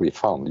what we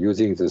found,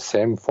 using the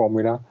same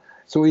formula.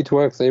 So it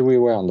works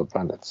everywhere on the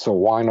planet. So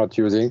why not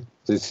using?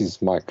 This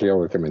is my clear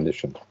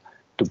recommendation,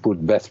 to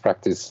put best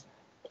practice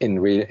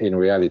in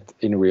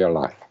real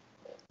life.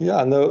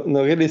 Yeah, no,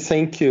 really,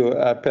 thank you,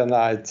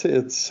 Bernard.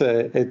 It's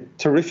a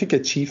terrific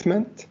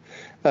achievement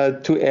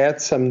to add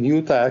some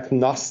new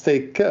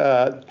diagnostic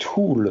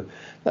tool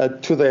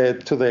to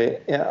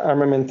the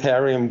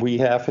armamentarium we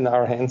have in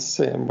our hands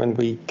when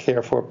we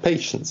care for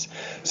patients.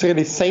 So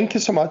really, thank you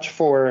so much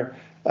for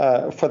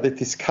the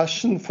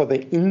discussion, for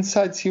the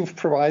insights you've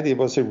provided. It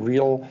was a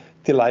real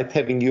delight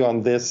having you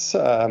on this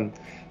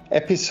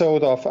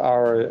episode of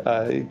our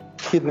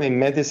Kidney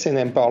Medicine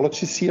and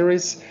Biology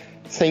series.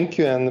 Thank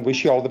you and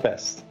wish you all the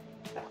best.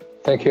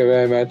 Thank you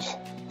very much.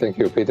 Thank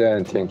you, Peter,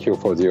 and thank you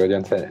for the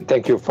audience. And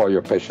thank you for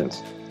your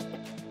patience.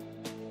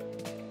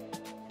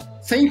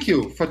 Thank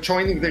you for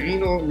joining the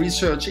Renal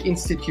Research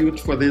Institute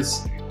for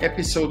this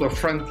episode of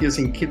Frontiers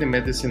in Kidney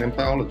Medicine and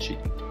Biology.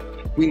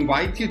 We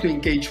invite you to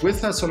engage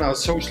with us on our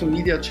social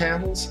media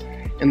channels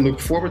and look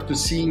forward to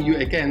seeing you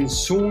again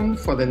soon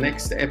for the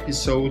next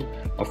episode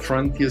of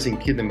Frontiers in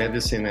Kidney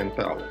Medicine and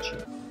Biology.